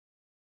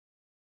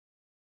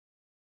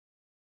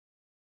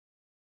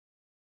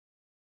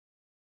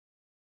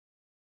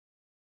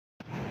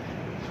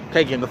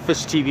Craig Young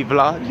Official TV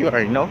vlog. You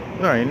already know.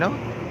 You already know.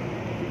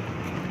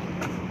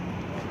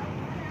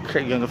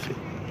 Craig Young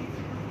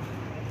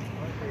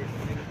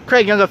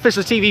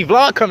Official TV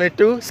vlog coming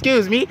through.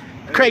 Excuse me.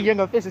 Craig Young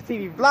Official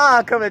TV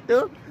vlog coming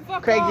through.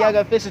 Craig Young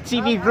Official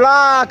TV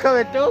vlog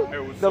coming through.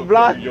 The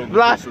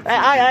vlog.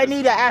 I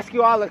need to ask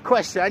you all a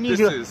question. I need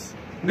This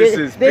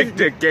is Big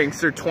Dick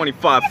Gangster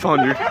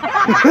 2500.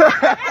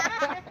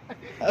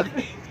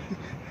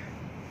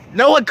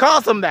 No one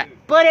calls him that.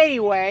 But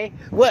anyway,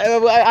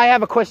 I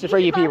have a question for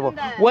you people.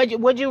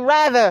 Would you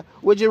rather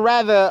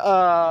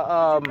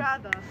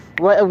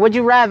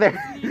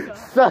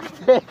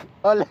suck dick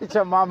or let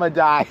your mama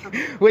die?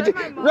 Would you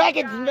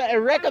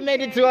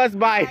recommended to us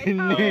by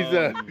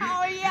Nisa?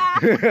 Oh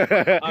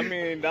yeah. I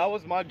mean, that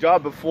was my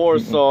job before,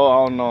 so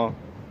I don't know.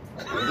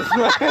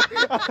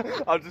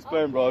 I'm just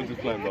playing, bro.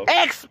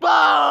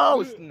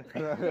 Exposed!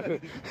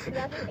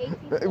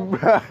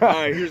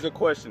 Alright, here's a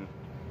question.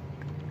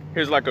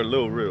 Here's like a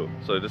little reel.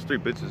 So there's 3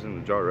 bitches in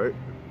the jar, right?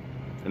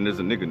 And there's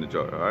a nigga in the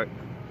jar, alright?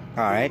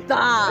 Alright.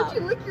 Stop.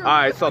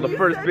 Alright, so the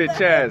first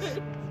bitch asked,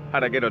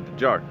 how'd I get out the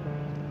jar?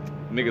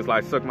 Niggas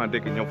like, suck my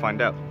dick and you'll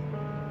find out.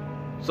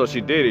 So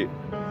she did it,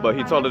 but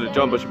he told her to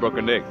jump, but she broke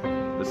her neck.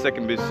 The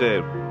second bitch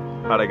said,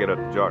 how'd I get out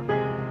the jar?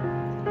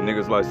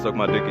 Niggas like, suck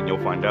my dick and you'll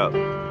find out.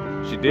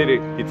 She did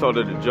it, he told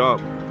her to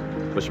jump,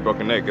 but she broke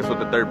her neck. Guess what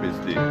the third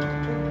bitch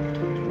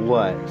did?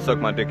 What? Suck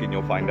my dick and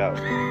you'll find out.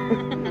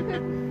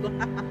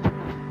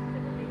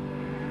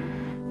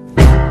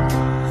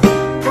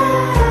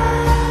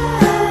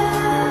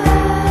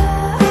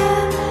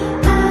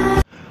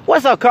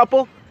 What's up,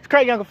 couple? It's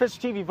Craig Young Official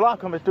TV vlog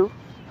coming through.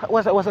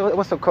 What's up?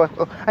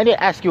 I need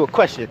to ask you a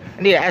question.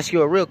 I need to ask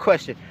you a real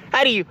question.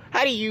 How do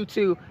you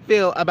two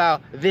feel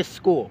about this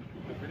school?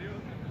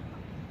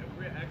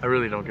 I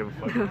really don't give a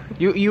fuck.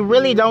 You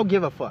really don't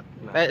give a fuck.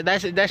 No.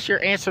 That's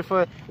your answer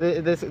for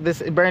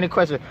this burning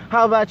question.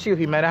 How about you,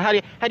 Jimena?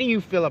 How do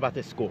you feel about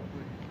this school?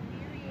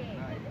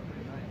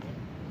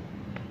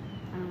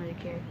 I don't really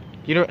care.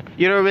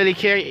 You don't really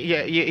care?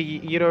 Yeah,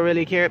 you don't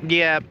really care?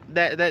 Yeah,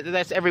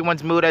 that's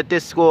everyone's mood at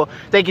this school.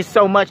 Thank you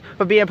so much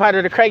for being part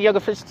of the Craig Young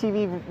Official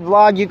TV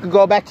vlog. You could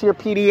go back to your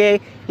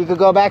PDA. You could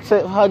go back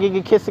to hugging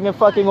and kissing and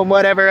fucking and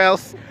whatever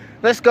else.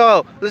 Let's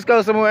go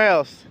somewhere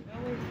else.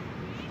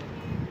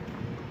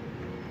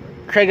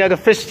 Craig Young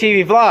Official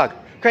TV vlog.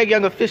 Craig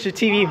Young Official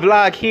TV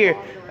vlog here.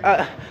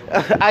 I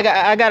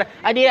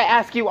need to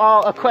ask you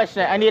all a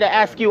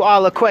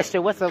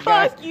question. What's up,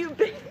 guys? Fuck you.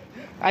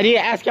 I need to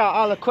ask y'all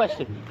all a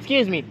question.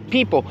 Excuse me,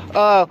 people.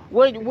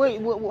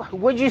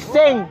 Would you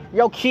send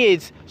your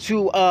kids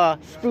to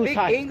Spruce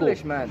High School?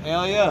 English, man.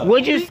 Hell yeah.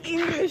 Would you? Speak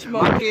English,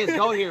 man. My kids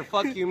go here.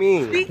 Fuck you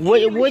mean?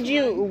 Would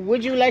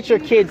you let your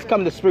kids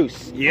come to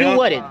Spruce? Yeah. You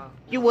wouldn't.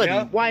 You wouldn't.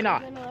 Yeah. Why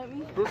not?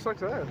 Spruce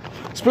sucks ass.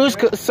 Spruce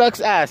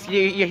sucks ass.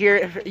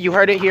 You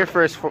heard it here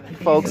first,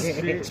 folks.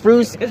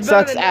 Spruce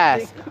sucks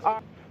ass.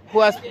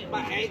 Who else?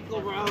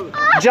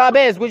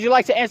 Jabez, would you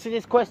like to answer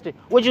this question?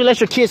 Would you let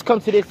your kids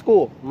come to this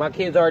school? My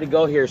kids already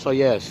go here, so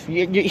yes.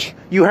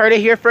 You heard it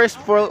here first,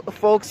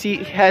 folks. He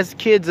has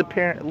kids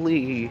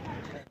apparently.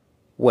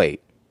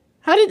 Wait,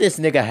 how did this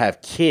nigga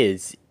have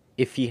kids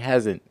if he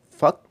hasn't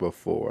fucked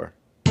before?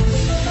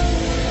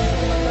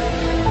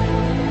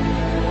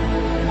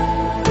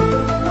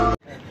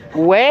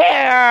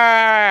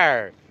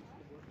 Where?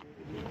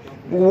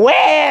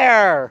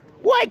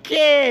 What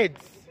kids?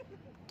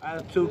 I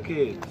have 2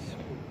 kids.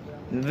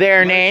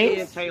 Their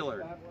names?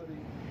 Taylor.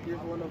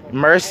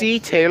 Mercy,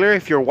 Taylor,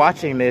 if you're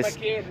watching this,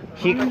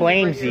 he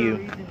claims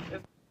you.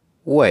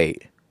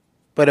 Wait,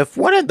 but if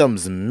one of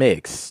them's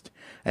mixed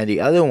and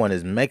the other one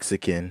is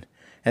Mexican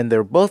and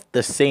they're both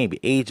the same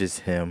age as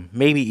him,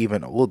 maybe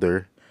even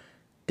older,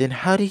 then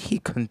how did he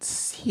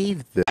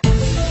conceive them?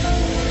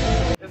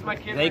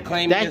 They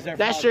claim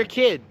that's your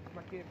kid.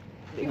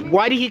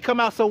 Why did he come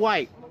out so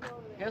white?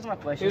 Here's my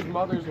question. His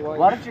mother's white.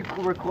 Why don't you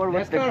record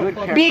with the good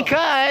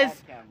camera?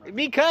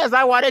 Because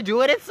I want to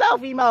do it in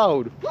selfie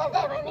mode.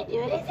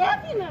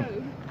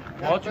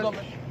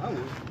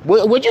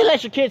 Would you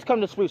let your kids come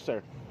to Spruce,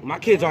 sir? My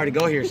kids already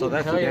go here, so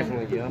that's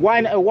definitely yeah.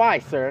 Why,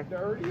 sir?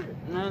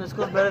 Man, the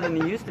school's better than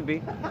it used to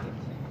be.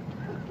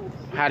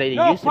 How did it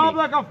used to be?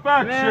 Public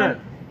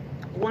affection.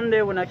 One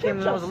day when I came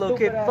when I was a little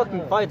kid,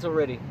 fucking fights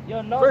already.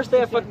 First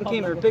day I fucking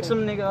came here, pick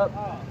some nigga up,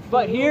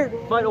 fight here,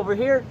 fight over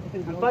here,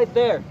 and fight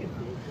there.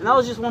 And that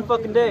was just one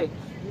fucking day.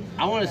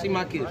 I want to see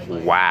my kids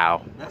fight.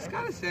 Wow. That's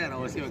kind of sad. I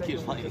want to see my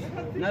kids fight.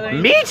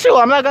 Me too.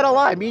 I'm not gonna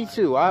lie. Me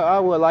too. I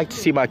would like to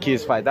see my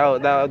kids fight. That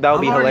would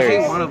be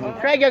hilarious. One of them.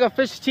 Craig Young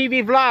Official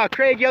TV vlog.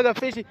 Craig Young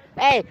Official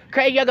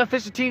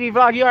TV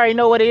vlog. You already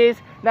know what it is.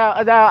 Now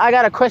I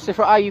got a question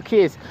for all you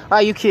kids.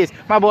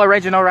 My boy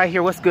Reginald right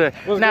here. What's good?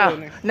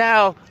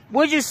 Now,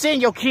 would you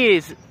send your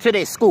kids to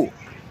their school?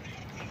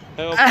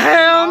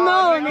 Hell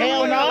no.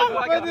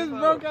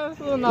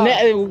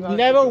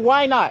 Never.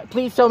 Why not?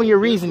 Please tell me your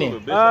reasoning.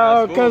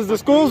 Because the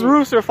school's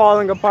roofs are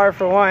falling apart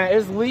for one.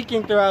 It's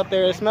leaking throughout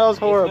there. It smells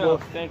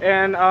horrible.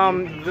 And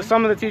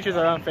some of the teachers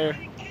are unfair.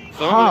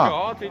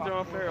 All teachers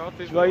are fair. All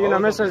teachers. Well, you know,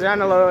 Mr.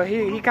 Zanello,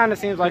 he kind of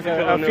seems like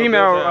a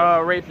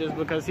female rapist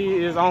because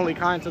he is only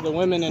kind to the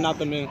women and not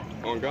the men.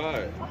 Oh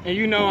God. And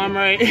you know I'm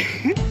right.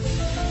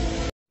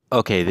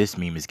 Okay, this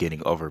meme is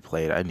getting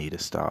overplayed. I need to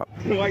stop.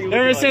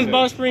 Ever since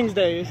Bo Springs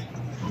days.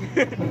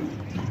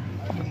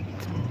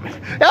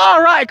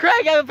 All right,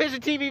 Craig got a Official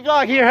TV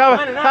vlog here. How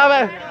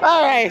about?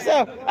 All right,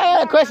 so I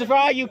got a question for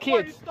all you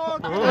kids. I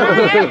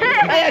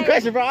got a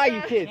question for all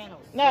you kids.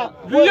 Now,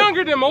 You're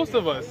younger than most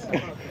of us.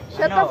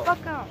 Shut the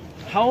fuck up.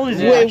 How old is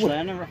he actually?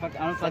 I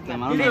don't fuck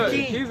them. I don't know.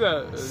 He's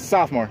a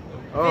sophomore.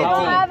 Do you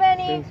have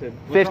any?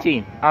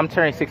 15. I'm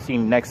turning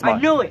 16 next month.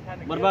 I knew it.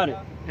 What about it?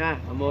 Yeah,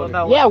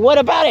 what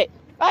about it?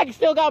 I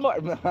still got more.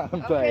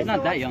 I'm playing. He's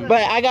not that young.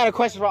 But I got a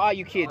question for all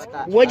you kids.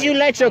 Would you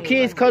let your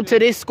kids come to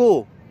this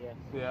school?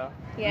 yeah.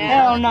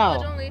 Hell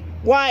no.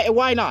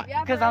 Why not?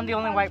 Because I'm the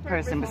only white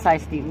person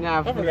besides Steve.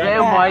 Nah,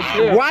 damn white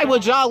shit. Why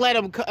would y'all let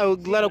them come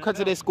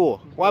to this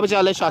school? Why would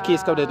y'all let y'all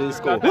kids come to this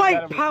school?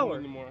 White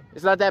power.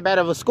 It's not that bad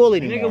of a school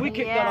anymore. Nigga, we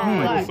kicked that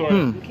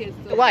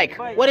off. Like,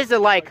 what is it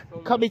like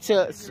coming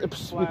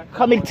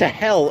to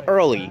hell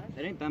early?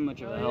 It ain't that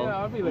much of a hell.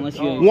 Unless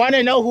you Want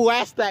to know who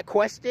asked that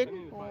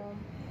question?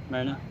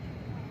 Marina.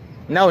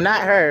 No,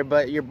 not her,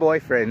 but your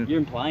boyfriend. You're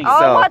implying. Oh,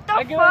 So- what the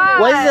fuck?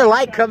 What is it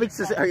like coming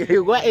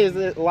to? What is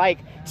it like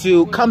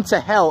to come to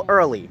hell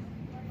early?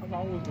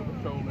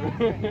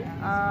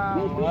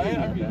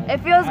 It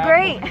feels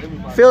great.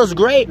 Feels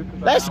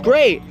great. That's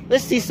great.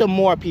 Let's see some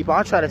more people.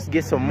 I'll try to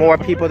get some more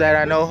people that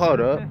I know. Hold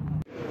up.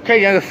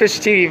 Craig Young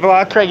Official TV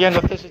vlog. Craig Young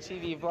Official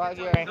TV vlog.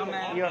 You alright?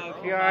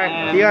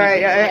 You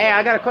alright? Hey,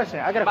 I got a question.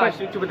 I got a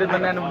question. What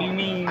do you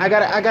mean? I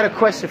got a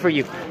question for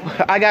you.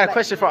 I got a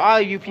question for all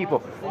of you people.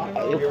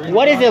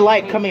 What is it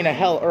like coming to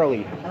hell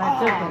early?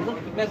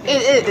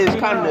 It is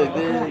kind of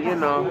good, you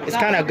know. It's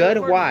kind of good.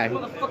 Why?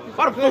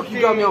 Why the fuck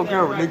you got me on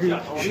camera,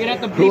 nigga? You're gonna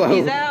have to bleep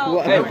these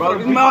out. Hey, bro,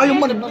 give me all your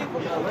money.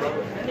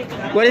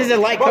 What is it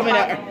like coming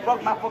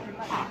to?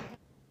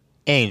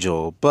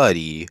 Angel,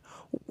 buddy,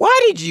 why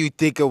did you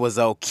think it was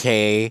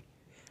okay?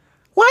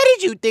 Why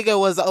did you think it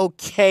was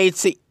okay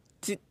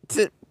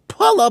to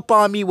pull up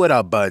on me with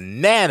a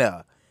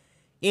banana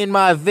in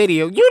my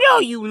video? You know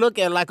you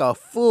looking like a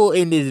fool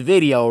in this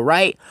video,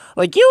 right?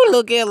 Like you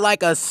looking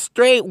like a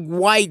straight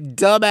white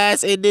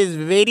dumbass in this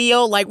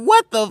video. Like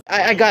what the?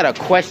 I got a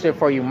question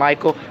for you,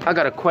 Michael. I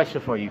got a question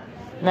for you.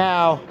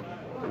 Now,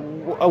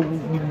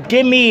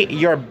 give me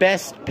your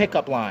best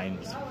pickup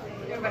lines.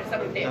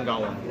 Don't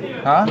got one.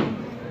 Huh?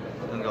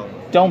 Don't got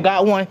one. Don't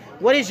got one?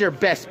 What is your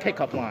best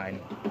pickup line?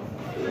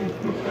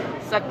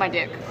 Suck my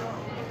dick.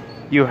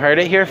 You heard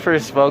it here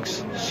first,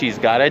 folks. She's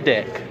got a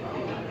dick.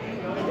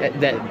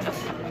 That's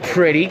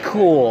pretty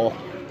cool.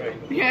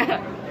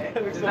 Yeah.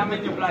 Does that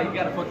mean you're black? You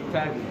gotta fucking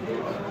tag me.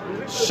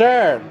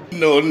 Sure.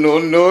 No.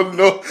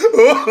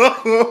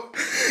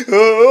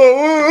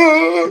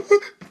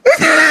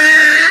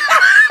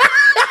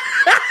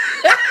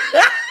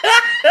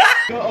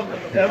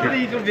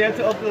 Definitely you'll be able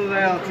to upload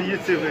that to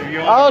YouTube if you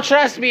want. Oh,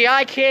 trust me,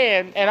 I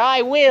can, and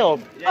I will.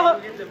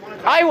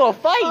 I will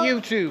fight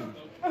YouTube.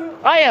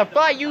 I have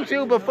fought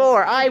YouTube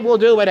before. I will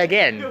do it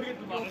again.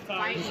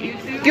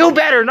 You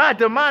better not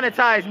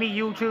demonetize me,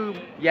 YouTube.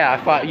 Yeah, I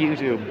fought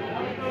YouTube.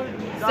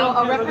 So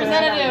a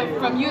representative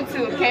from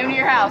YouTube came to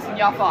your house and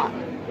y'all fought.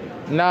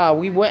 Nah,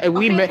 we went.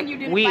 We Okay, met. and you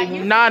didn't We fight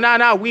YouTube?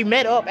 nah. We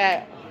met up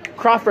at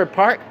Crawford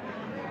Park,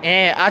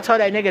 and I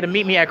told that nigga to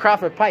meet me at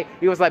Crawford Park.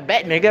 He was like,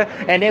 "Bet, nigga."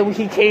 And then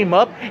he came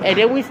up, and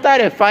then we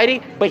started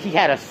fighting. But he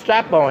had a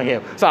strap on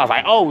him, so I was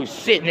like, "Oh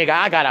shit, nigga,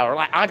 I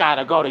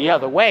gotta go the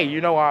other way."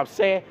 You know what I'm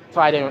saying? So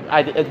I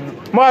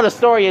didn't. More of the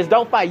story is,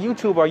 don't fight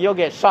YouTube or you'll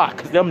get shot,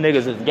 cause them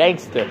niggas is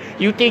gangster.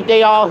 You think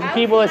they all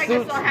people in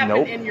suits?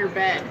 Nope. In your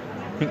bed.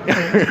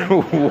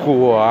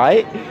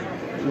 What?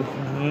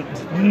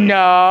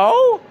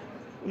 No.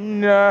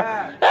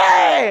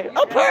 Hey,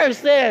 a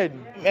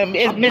person.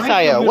 Miss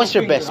Aya, what's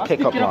your best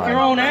pickup Pick up your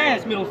line? own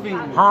ass, middle finger.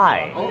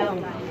 Hi.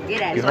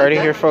 You heard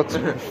it here, folks.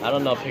 I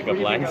don't know pickup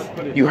lines.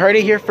 You heard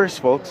it here first,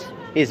 folks.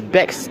 His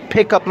Beck's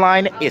pickup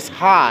line is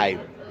hi.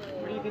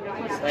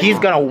 He's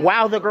gonna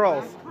wow the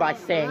girls by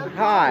saying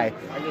hi.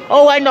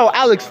 Oh, I know,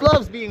 Alex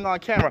loves being on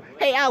camera.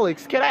 Hey,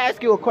 Alex, can I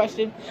ask you a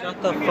question?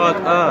 Shut the fuck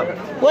up.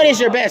 What is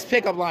your best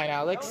pickup line,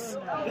 Alex?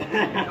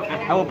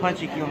 I will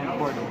punch you if you don't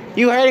record them.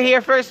 You heard it here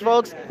first,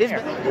 folks.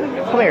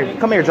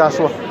 Come here,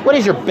 Joshua. What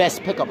is your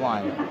best pickup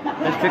line?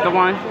 Let's pick up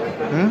one.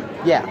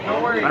 Yeah.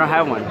 I don't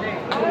have one.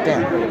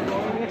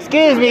 Damn.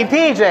 Excuse me,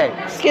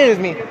 PJ. Excuse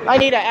me. I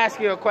need to ask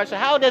you a question.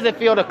 How does it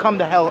feel to come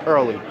to hell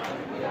early?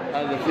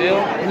 How does it feel?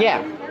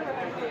 Yeah.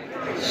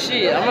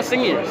 Shit, I'm a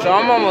singer, so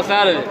I'm almost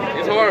out of it.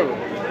 It's horrible.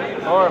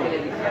 Horrible.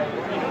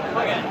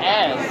 Fucking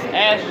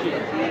ass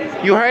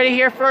shit. You heard it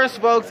here first,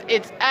 folks.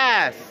 It's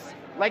ass.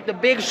 Like the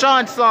Big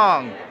Sean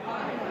song.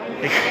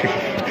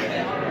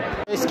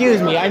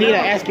 Excuse me, I need to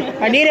ask you.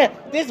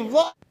 This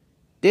vlog.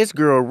 This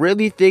girl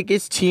really think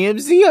it's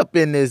TMZ up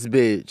in this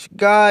bitch.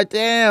 God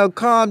damn,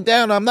 calm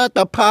down. I'm not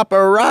the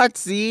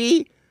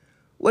paparazzi.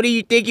 What do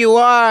you think you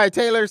are,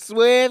 Taylor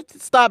Swift?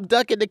 Stop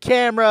ducking the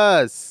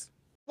cameras.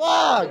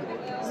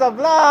 Vlog. a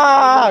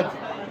vlog.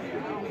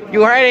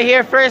 You heard it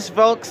here first,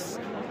 folks.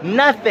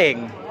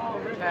 Nothing.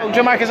 Oh,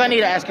 Jamarcus, I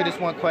need to ask you this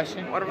one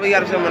question. What if we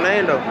gotta say my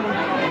name though?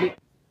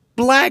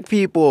 Black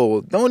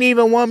people don't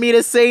even want me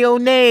to say your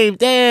name.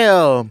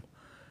 Damn.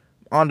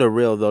 On the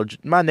real though,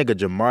 my nigga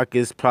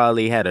Jamarcus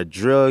probably had a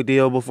drug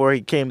deal before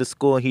he came to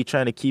school, and he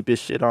trying to keep his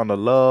shit on the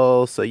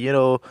low. So you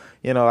know,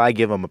 I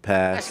give him a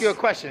pass. Ask you a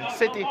question,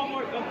 Cynthia.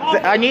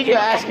 I need you to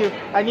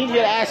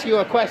ask you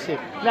a question.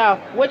 Now,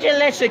 would you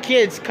let your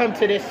kids come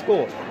to this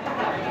school?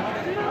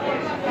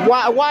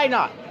 Why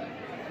not?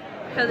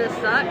 Because it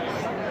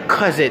sucks.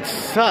 Cause it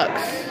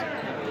sucks.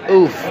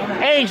 Oof.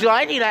 Angel,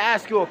 I need to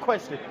ask you a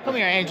question. Come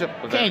here, Angel.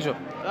 Angel.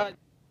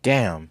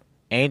 Damn.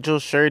 Angel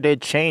sure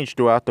did change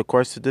throughout the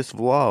course of this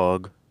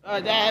vlog.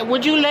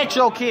 Would you let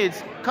your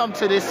kids come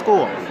to this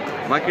school?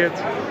 My kids?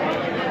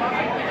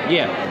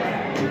 Yeah.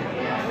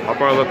 I'll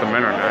probably let them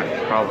in or not,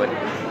 probably.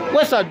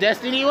 What's up,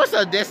 Destiny? What's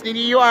up,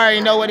 Destiny? You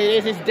already know what it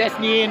is. It's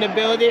Destiny in the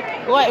building.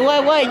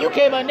 What? You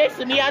came up next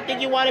to me. I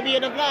think you want to be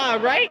in the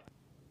vlog, right?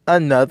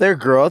 Another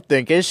girl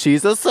thinking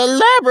she's a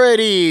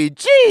celebrity.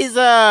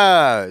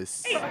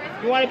 Jesus!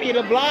 You want to be in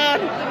the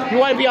vlog? You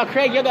want to be on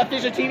Craig Young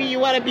Official TV? You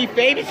want to be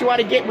famous? You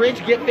want to get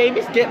rich, get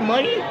famous, get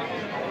money?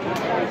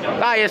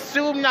 I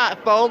assume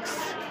not, folks.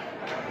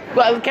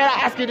 But can I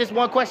ask you this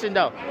one question,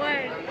 though?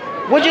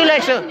 What? Would you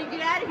let your...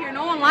 Get out of here.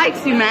 No one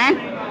likes you, man.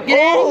 Get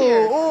out of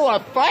here. Ooh, a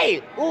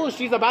fight. Ooh,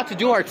 she's about to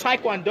do her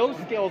taekwondo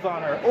skills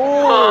on her.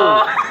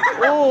 Ooh.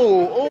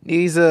 Ooh.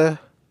 Nisa,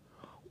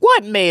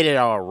 what made it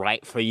all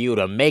right for you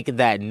to make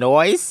that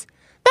noise?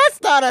 That's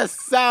not a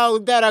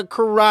sound that a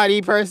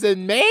karate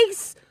person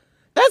makes.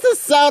 That's a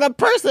sound a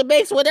person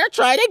makes when they're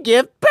trying to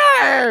give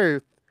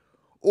birth.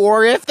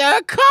 Or if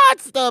they're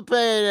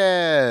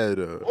constipated.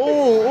 Ooh.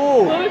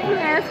 What was you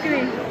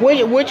asking?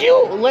 Would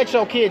you let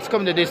your kids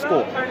come to this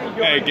school?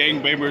 Hey,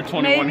 gangbanger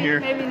 21 here.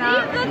 Maybe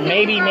not.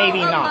 Maybe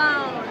not.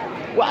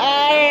 Well,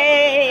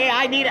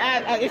 I need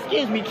to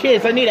excuse me,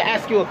 kids. I need to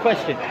ask you a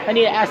question.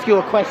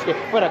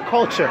 For the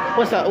culture.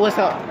 What's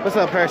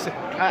up, person?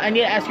 I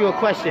need to ask you a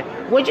question.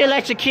 Would you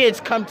let your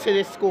kids come to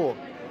this school?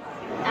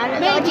 I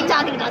don't know what you're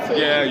talking about,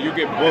 sweetie. Yeah, you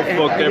get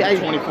booked every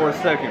 24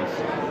 seconds.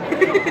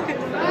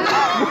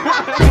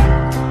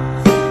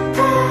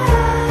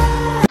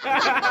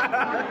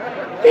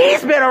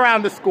 He's been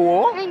around the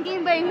school. And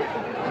gangbang.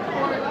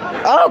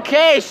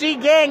 Okay, she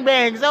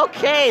gangbangs.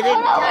 Okay.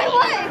 Then,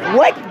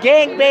 what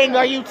gangbang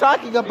are you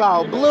talking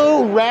about?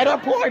 Blue, red, or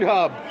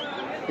Pornhub?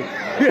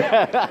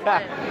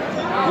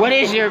 What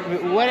is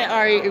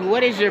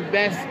your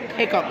best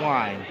pickup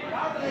line?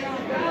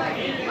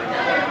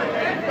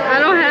 I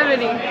don't have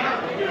any.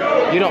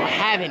 You don't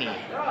have any.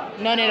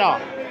 None at all.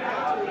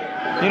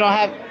 You don't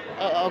have.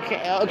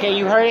 Okay.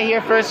 You heard it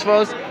here first,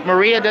 folks.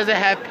 Maria doesn't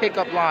have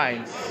pickup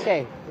lines.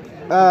 Okay.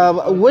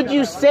 Would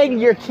you send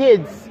your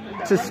kids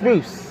to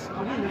Spruce?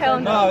 Hell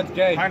no. it's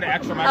gay. I'll send them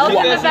back to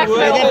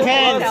my old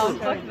hotel.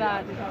 Fuck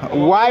that.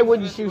 Why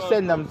wouldn't you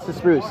send them to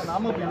Spruce?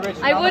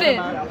 I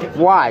wouldn't.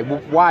 Why?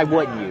 Why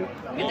wouldn't you?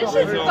 This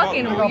is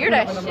fucking weird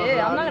as shit.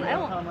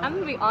 I'm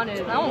gonna be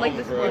honest. I don't like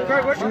this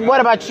school. What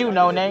about you,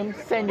 No Name?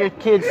 Send your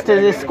kids to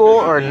this school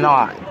or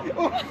not?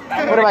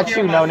 What about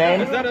you, No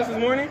Name? Is that us this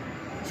morning?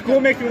 School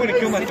makes me want to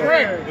kill myself.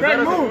 Greg,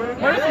 move.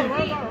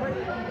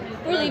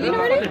 We're leaving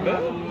already?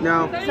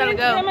 No. It's time to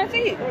go.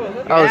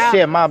 Oh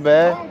shit, my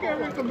bad.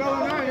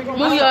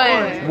 Move your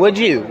ass. Would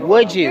you?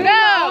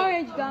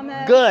 Go!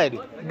 Good.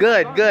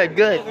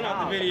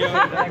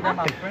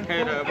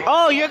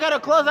 Oh, you're gonna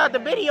close out the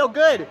video?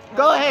 Good.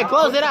 Go ahead,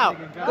 close it out.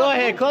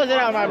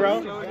 My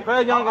bro.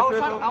 I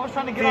was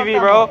trying to get TV,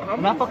 bro.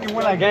 I'm not fucking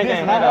with like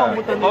gang.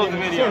 Close the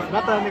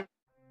video.